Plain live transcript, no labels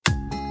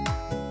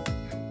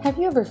Have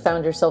you ever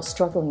found yourself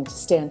struggling to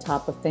stay on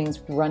top of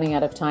things, running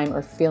out of time,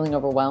 or feeling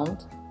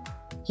overwhelmed?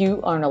 You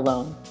aren't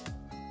alone.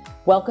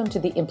 Welcome to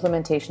the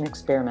Implementation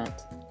Experiment.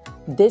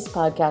 This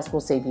podcast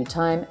will save you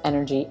time,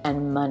 energy,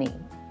 and money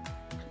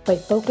by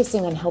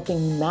focusing on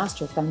helping you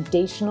master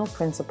foundational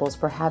principles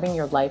for having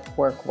your life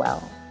work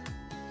well.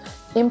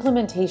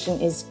 Implementation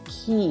is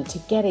key to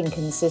getting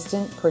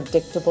consistent,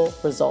 predictable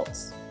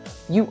results.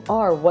 You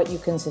are what you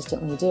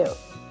consistently do.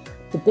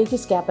 The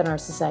biggest gap in our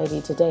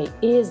society today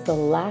is the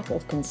lack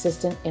of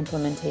consistent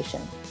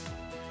implementation.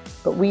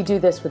 But we do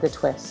this with a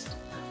twist.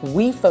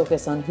 We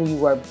focus on who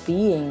you are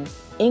being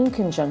in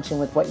conjunction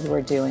with what you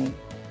are doing.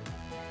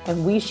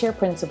 And we share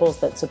principles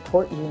that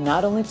support you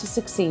not only to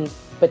succeed,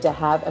 but to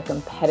have a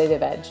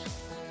competitive edge.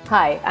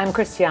 Hi, I'm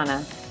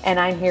Christiana, and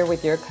I'm here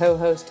with your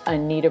co-host,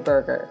 Anita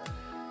Berger.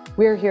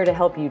 We're here to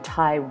help you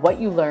tie what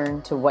you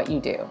learn to what you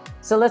do.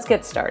 So let's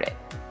get started.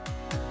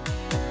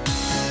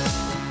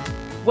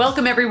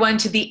 Welcome everyone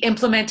to the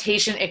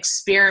Implementation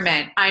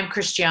Experiment. I'm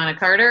Christiana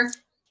Carter.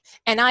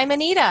 And I'm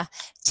Anita.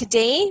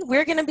 Today,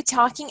 we're going to be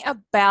talking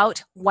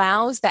about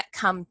wows that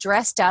come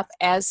dressed up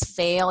as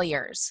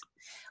failures.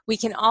 We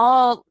can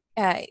all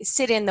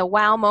sit in the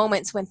wow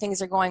moments when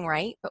things are going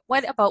right, but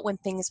what about when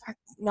things are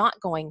not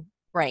going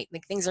right?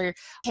 Like things are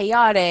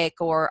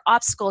chaotic or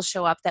obstacles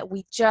show up that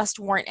we just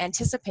weren't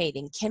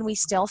anticipating. Can we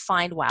still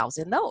find wows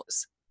in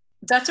those?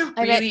 That's a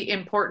really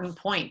important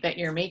point that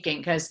you're making,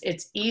 because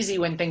it's easy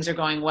when things are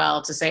going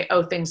well to say,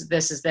 oh,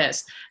 this is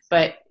this,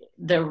 but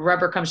the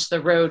rubber comes to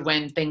the road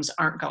when things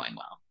aren't going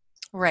well.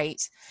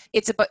 Right.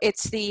 It's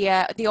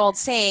the old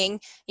saying,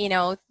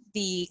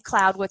 the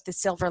cloud with the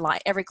silver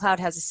line. Every cloud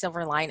has a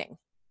silver lining,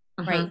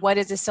 right? What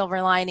is a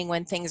silver lining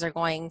when things are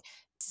going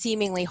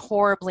seemingly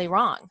horribly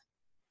wrong?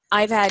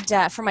 I've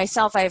had, for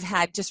myself, I've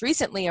had just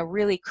recently a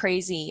really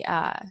crazy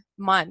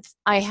month.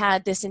 I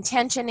had this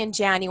intention in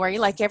January,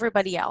 like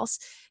everybody else,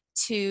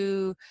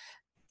 to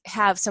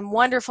have some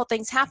wonderful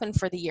things happen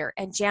for the year.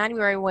 And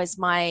January was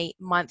my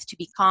month to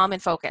be calm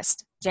and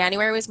focused.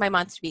 January was my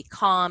month to be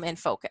calm and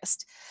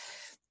focused.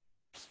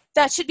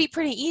 That should be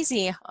pretty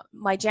easy.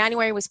 My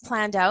January was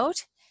planned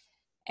out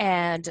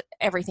and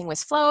everything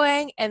was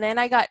flowing. And then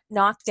I got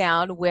knocked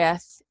down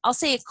with, I'll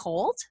say, a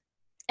cold.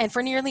 And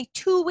for nearly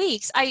 2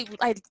 weeks, I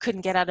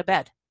couldn't get out of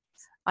bed.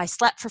 I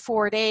slept for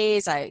 4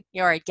 days. I'd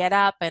get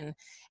up and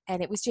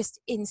it was just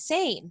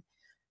insane.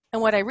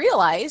 And what I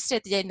realized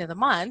at the end of the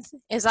month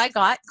is I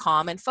got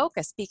calm and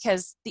focused,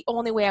 because the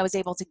only way I was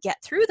able to get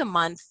through the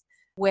month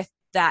with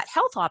that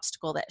health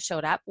obstacle that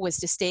showed up was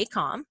to stay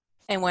calm.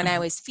 And when I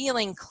was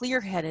feeling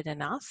clear-headed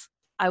enough,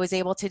 I was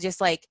able to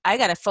just I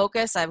got to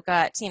focus. I've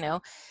got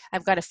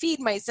to feed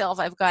myself.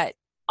 I've got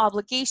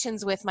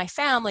obligations with my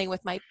family, with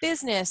my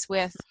business,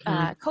 with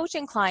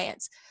coaching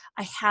clients.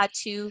 I had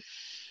to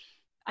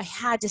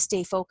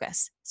stay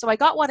focused. So I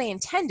got what I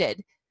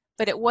intended,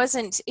 but it was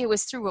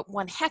through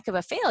one heck of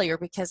a failure,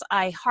 because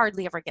I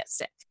hardly ever get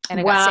sick. And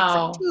I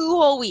got sick for 2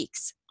 whole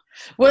weeks.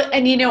 Well,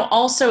 and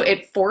also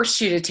it forced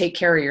you to take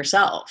care of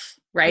yourself,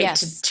 right?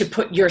 Yes. To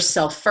put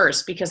yourself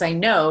first, because I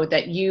know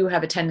that you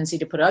have a tendency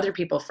to put other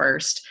people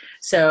first.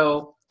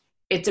 So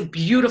it's a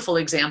beautiful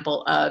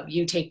example of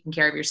you taking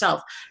care of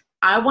yourself.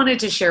 I wanted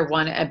to share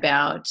one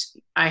about,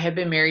 I had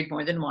been married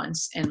more than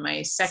once, and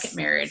my second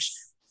marriage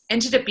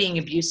ended up being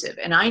abusive.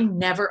 And I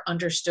never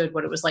understood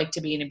what it was like to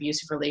be in an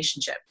abusive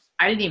relationship.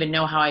 I didn't even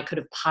know how I could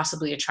have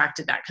possibly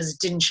attracted that, because it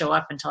didn't show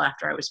up until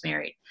after I was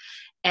married.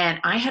 And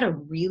I had a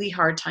really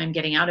hard time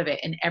getting out of it.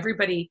 And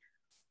everybody,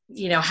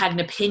 had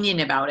an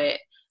opinion about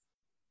it,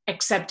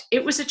 except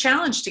it was a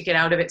challenge to get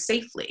out of it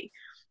safely.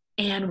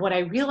 And what I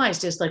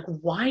realized is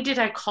why did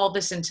I call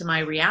this into my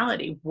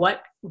reality?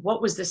 What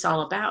was this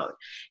all about?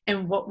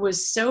 And what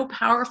was so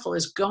powerful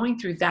is going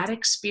through that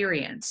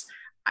experience.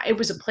 It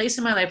was a place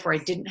in my life where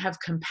I didn't have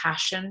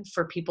compassion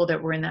for people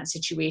that were in that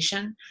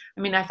situation.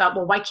 I mean, I thought,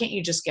 well, why can't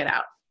you just get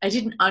out? I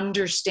didn't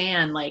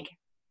understand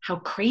how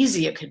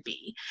crazy it could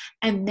be.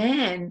 And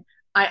then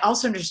I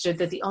also understood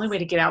that the only way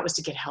to get out was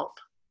to get help.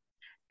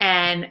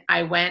 And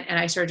I went and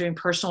I started doing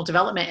personal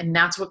development, and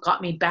that's what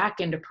got me back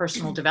into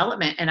personal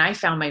development. And I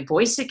found my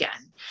voice again.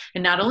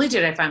 And not only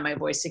did I find my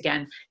voice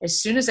again,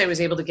 as soon as I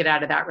was able to get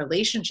out of that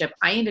relationship,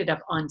 I ended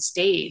up on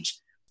stage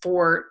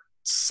for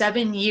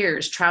 7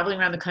 years,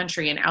 traveling around the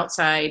country and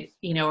outside,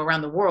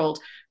 around the world,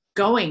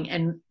 going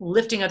and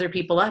lifting other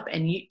people up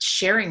and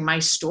sharing my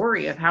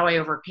story of how I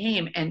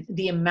overcame, and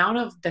the amount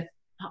of the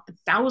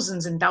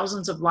thousands and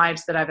thousands of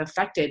lives that I've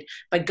affected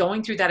by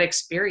going through that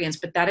experience.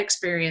 But that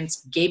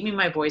experience gave me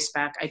my voice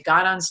back. I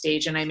got on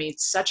stage and I made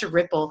such a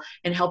ripple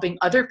in helping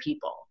other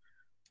people.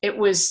 It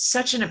was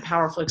such a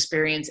powerful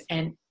experience,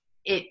 and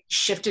it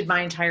shifted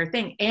my entire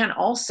thing. And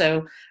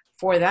also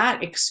for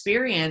that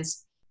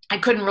experience, I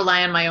couldn't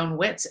rely on my own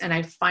wits. And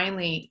I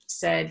finally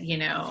said,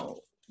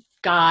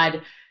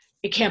 God,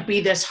 it can't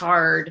be this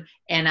hard.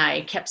 And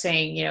I kept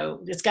saying,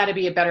 it's got to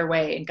be a better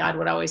way. And God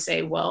would always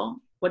say,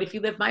 well, what if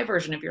you live my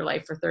version of your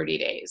life for 30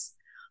 days?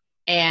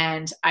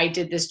 And I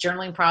did this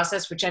journaling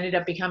process, which ended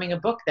up becoming a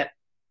book that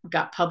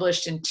got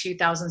published in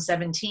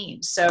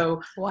 2017. So a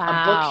book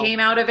Wow. came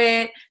out of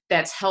it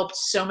that's helped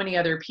so many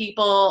other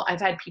people.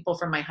 I've had people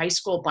from my high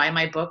school buy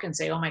my book and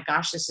say, oh my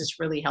gosh, this has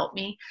really helped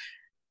me.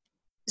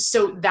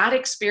 So that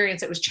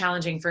experience that was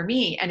challenging for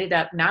me ended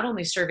up not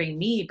only serving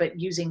me, but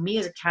using me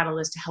as a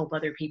catalyst to help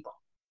other people.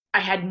 I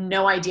had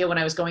no idea when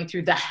I was going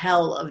through the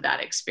hell of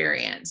that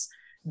experience,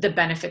 the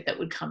benefit that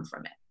would come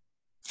from it.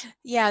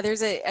 Yeah,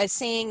 there's a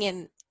saying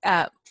in,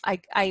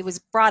 I was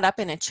brought up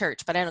in a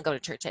church, but I don't go to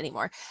church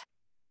anymore.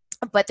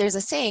 But there's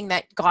a saying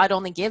that God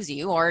only gives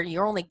you, or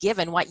you're only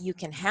given what you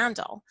can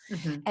handle.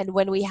 Mm-hmm. And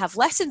when we have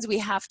lessons we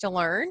have to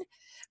learn,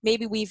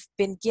 maybe we've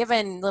been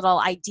given little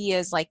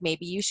ideas like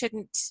maybe you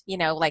shouldn't,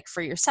 like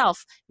for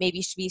yourself, maybe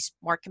you should be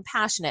more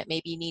compassionate.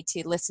 Maybe you need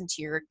to listen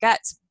to your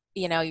guts,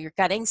 your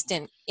gut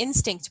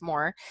instinct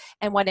more.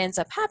 And what ends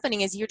up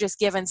happening is you're just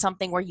given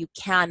something where you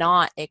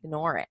cannot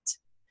ignore it.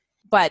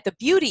 But the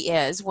beauty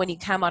is when you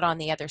come out on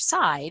the other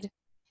side,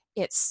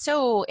 it's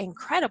so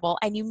incredible,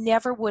 and you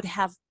never would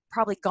have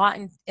probably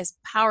gotten as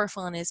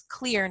powerful and as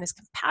clear and as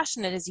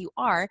compassionate as you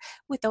are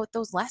without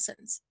those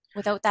lessons,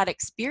 without that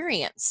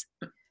experience.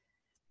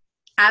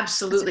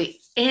 Absolutely.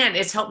 And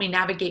it's helped me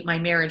navigate my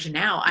marriage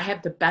now. I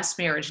have the best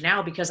marriage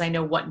now because I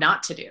know what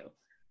not to do.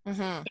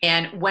 Mm-hmm.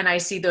 And when I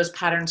see those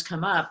patterns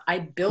come up, I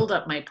build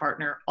up my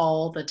partner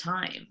all the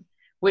time,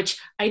 which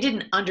I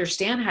didn't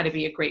understand how to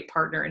be a great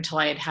partner until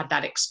I had had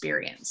that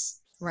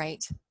experience.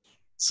 Right.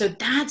 So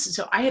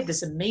I have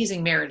this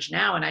amazing marriage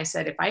now. And I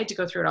said, if I had to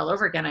go through it all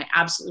over again, I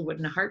absolutely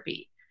wouldn't, a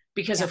heartbeat,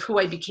 because of who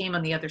I became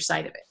on the other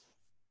side of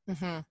it.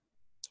 Mm-hmm.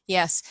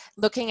 Yes.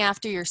 Looking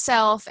after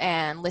yourself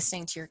and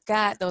listening to your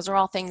gut. Those are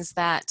all things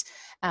that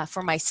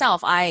for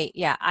myself, I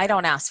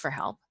don't ask for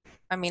help.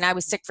 I mean, I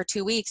was sick for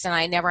 2 weeks and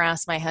I never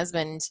asked my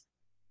husband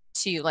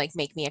to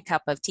make me a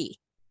cup of tea,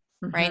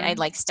 Mm-hmm. right?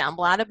 I'd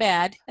stumble out of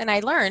bed, and I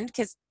learned,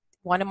 because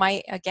one of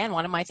my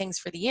things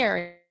for the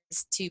year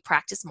is to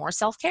practice more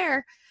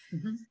self-care.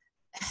 Mm-hmm.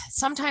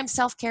 Sometimes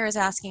self-care is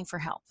asking for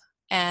help,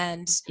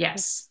 and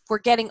yes, we're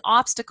getting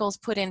obstacles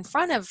put in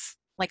front of,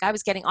 I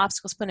was getting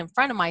obstacles put in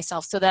front of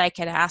myself so that I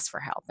could ask for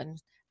help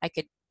and I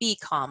could be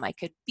calm, I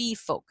could be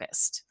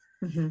focused.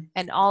 Mm-hmm.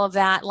 And all of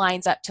that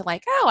lines up to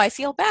oh, I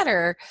feel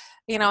better,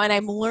 and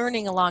I'm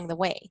learning along the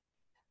way.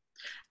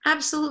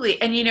 Absolutely.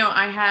 And,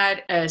 I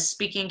had a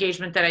speaking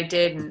engagement that I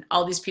did, and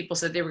all these people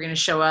said they were going to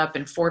show up,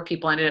 and 4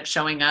 people ended up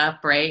showing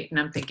up. Right. And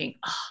I'm thinking,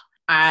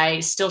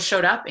 I still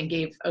showed up and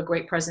gave a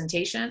great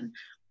presentation.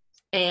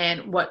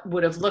 And what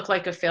would have looked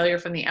like a failure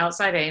from the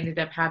outside, I ended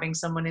up having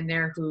someone in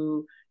there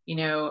who,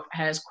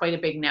 has quite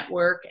a big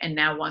network and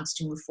now wants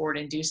to move forward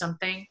and do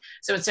something.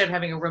 So instead of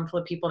having a room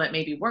full of people that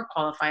maybe weren't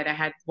qualified, I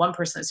had one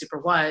person that super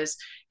was.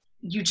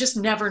 You just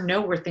never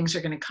know where things are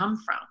going to come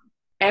from.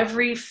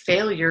 Every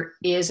failure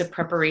is a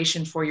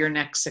preparation for your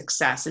next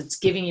success. It's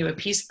giving you a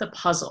piece of the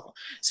puzzle.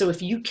 So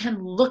if you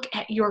can look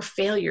at your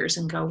failures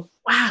and go,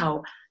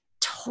 wow,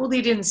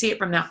 totally didn't see it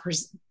from that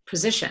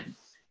position.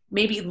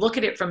 Maybe look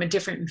at it from a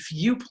different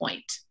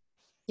viewpoint.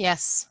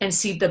 Yes. And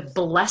see the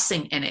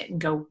blessing in it and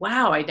go,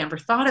 wow, I never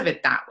thought of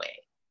it that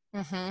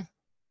way. Mm-hmm.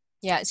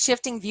 Yeah.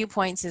 Shifting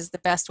viewpoints is the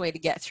best way to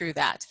get through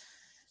that.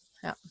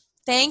 Yeah.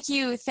 Thank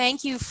you,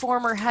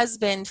 former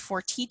husband,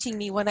 for teaching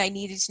me what I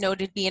needed to know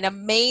to be an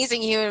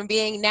amazing human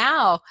being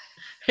now.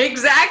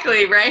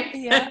 Exactly, right?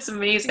 Yeah. That's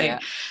amazing. Yeah.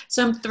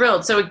 So I'm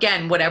thrilled. So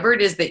again, whatever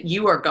it is that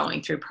you are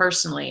going through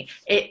personally,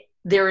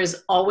 there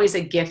is always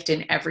a gift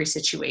in every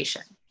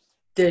situation.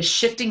 The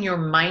shifting your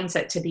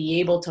mindset to be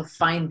able to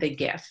find the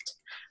gift.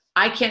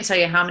 I can't tell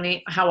you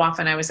how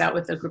often I was out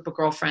with a group of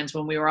girlfriends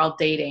when we were all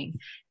dating.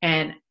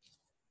 And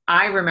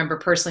I remember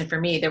personally for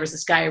me, there was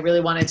this guy I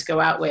really wanted to go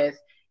out with.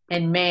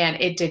 And man,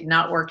 it did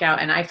not work out.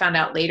 And I found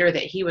out later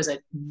that he was a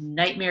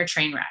nightmare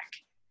train wreck.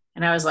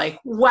 And I was like,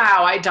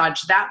 wow, I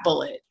dodged that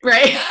bullet,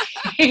 right?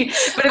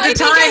 But at the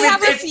time, I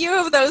have a few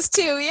of those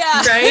too,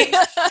 yeah. Right?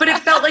 But it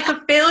felt like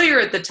a failure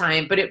at the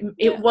time, but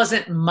it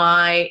wasn't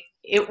my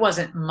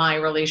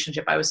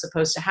relationship I was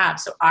supposed to have.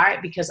 So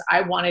because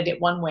I wanted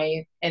it one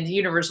way and the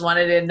universe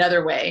wanted it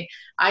another way,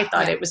 I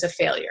thought it was a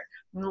failure.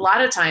 And a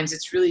lot of times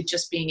it's really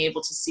just being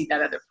able to see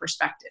that other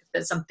perspective,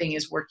 that something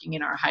is working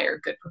in our higher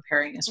good,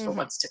 preparing us for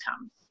what's to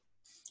come.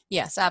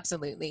 Yes,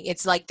 absolutely.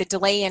 It's like the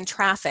delay in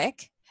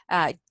traffic.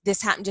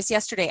 This happened just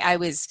yesterday.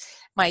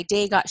 My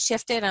day got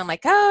shifted. I'm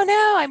like, oh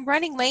no, I'm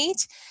running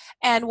late.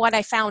 And what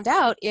I found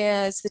out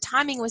is the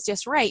timing was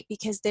just right,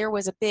 because there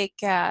was a big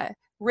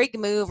rig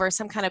move or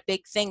some kind of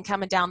big thing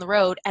coming down the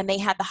road, and they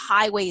had the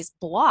highways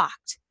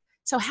blocked.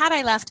 So had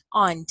I left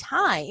on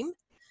time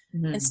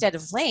instead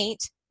of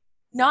late,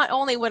 not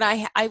only would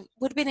I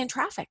would have been in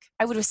traffic.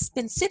 I would have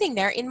been sitting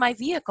there in my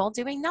vehicle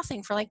doing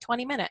nothing for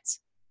 20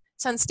 minutes.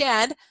 So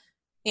instead,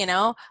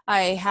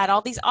 I had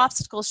all these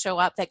obstacles show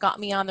up that got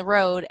me on the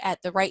road at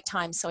the right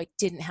time, so I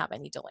didn't have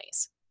any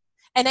delays.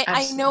 And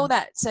I know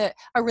that's a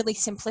really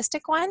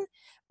simplistic one,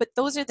 but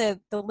those are the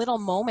little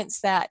moments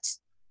that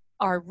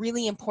are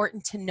really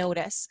important to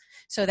notice,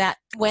 so that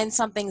when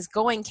something's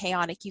going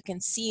chaotic, you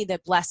can see the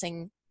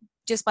blessing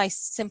just by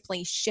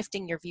simply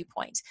shifting your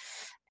viewpoint.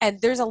 And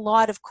there's a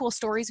lot of cool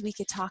stories we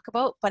could talk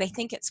about, but I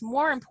think it's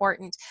more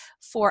important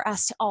for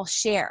us to all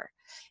share.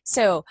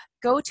 So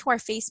go to our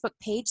Facebook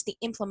page, The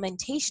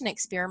Implementation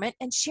Experiment,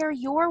 and share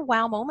your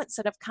wow moments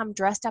that have come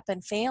dressed up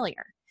in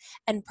failure.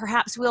 And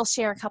perhaps we'll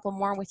share a couple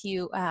more with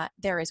you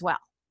there as well.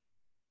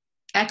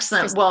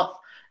 Excellent. Well,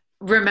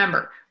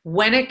 remember,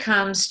 when it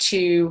comes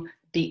to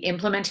the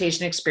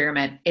implementation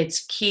experiment,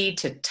 it's key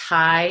to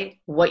tie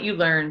what you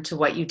learn to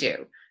what you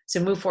do. So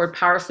move forward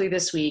powerfully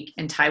this week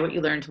and tie what you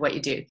learn to what you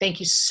do.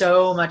 Thank you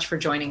so much for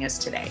joining us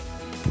today.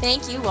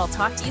 Thank you. We'll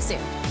talk to you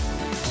soon.